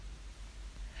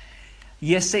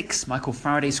Year 6, Michael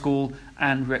Faraday School,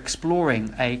 and we're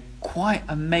exploring quite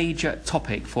a major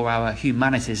topic for our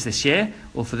humanities this year,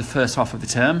 or for the first half of the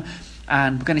term,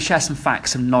 and we're going to share some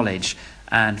facts, some knowledge,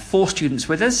 and 4 students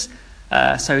with us.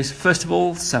 So first of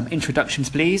all, some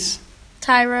introductions please.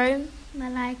 Tyrone,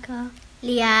 Malika,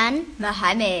 Leanne,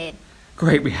 Mohammed.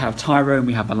 Great, we have Tyrone,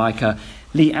 we have Malika,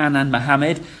 Leanne and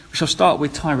Mohammed. We shall start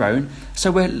with Tyrone.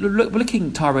 So we're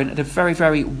looking, Tyrone, at a very,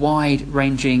 very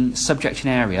wide-ranging subject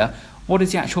and area. What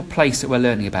is the actual place that we're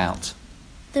learning about?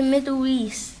 the Middle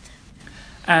East.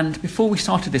 And before we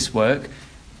started this work,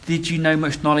 did you know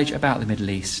much knowledge about the Middle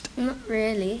East? Not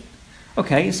really.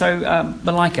 Okay, so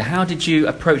Malika, how did you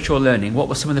approach your learning? What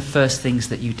were some of the first things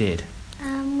that you did?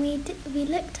 We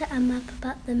looked at a map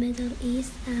about the Middle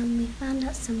East and we found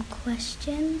out some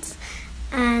questions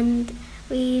and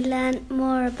we learned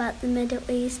more about the Middle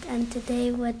East, and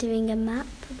today we're doing a map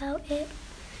about it.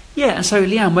 Yeah, and so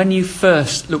Leanne, when you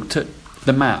first looked at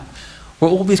the map, were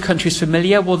all these countries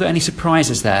familiar? Were there any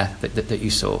surprises there that you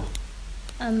saw?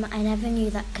 I never knew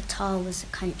that Qatar was a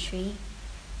country,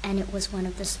 and it was one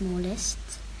of the smallest,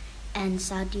 and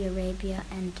Saudi Arabia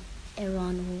and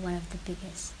Iran were one of the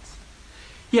biggest.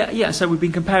 Yeah, so we've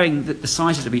been comparing the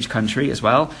sizes of each country as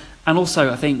well, and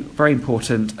also, I think, very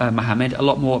important, Mohammed, a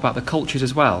lot more about the cultures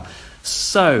as well.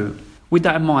 So, with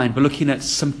that in mind, we're looking at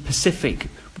some specific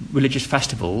religious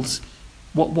festivals.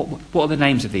 What are the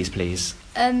names of these, please?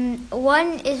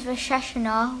 One is Rosh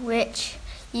Hashanah, which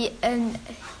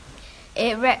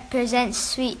it represents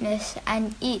sweetness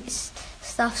and eats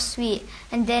stuff sweet.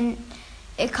 And then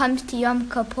it comes to Yom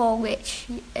Kippur, which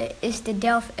is the Day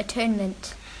of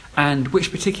Atonement. And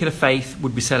which particular faith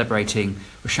would be celebrating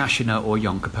Rosh Hashanah or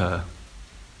Yom Kippur?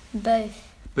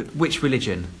 Both. But which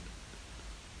religion?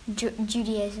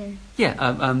 Judaism.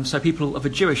 Yeah, so people of a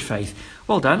Jewish faith.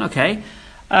 Well done, okay.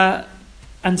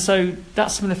 And so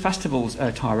that's some of the festivals,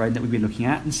 Tyrone, that we've been looking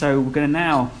at. And so we're going to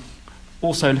now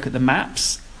also look at the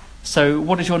maps. So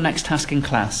what is your next task in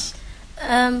class?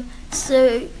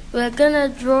 So we're going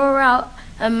to draw out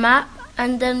a map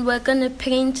and then we're going to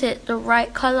paint it the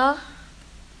right colour.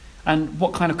 And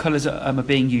what kind of colours are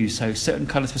being used? So certain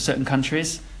colours for certain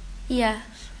countries? Yes.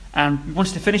 And we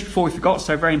wanted to finish before we forgot,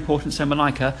 so very important. So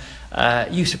Malika,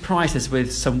 you surprised us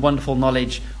with some wonderful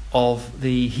knowledge of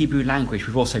the Hebrew language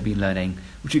we've also been learning.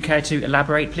 Would you care to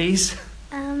elaborate, please?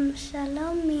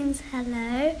 Shalom means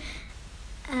hello.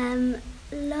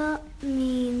 Lo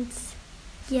means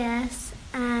yes,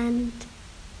 and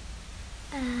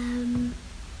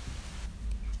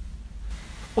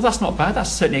Well, that's not bad.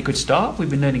 That's certainly a good start. We've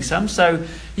been learning some. So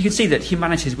you can see that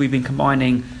humanities, we've been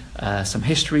combining some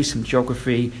history, some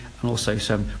geography, and also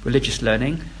some religious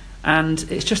learning. And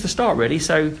it's just the start, really.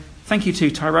 So thank you to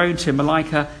Tyrone, to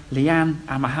Malika, Leanne,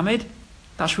 and Mohammed.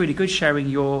 That's really good, sharing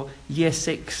your Year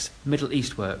 6 Middle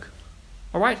East work.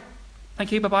 All right.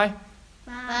 Thank you. Bye-bye.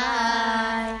 Bye.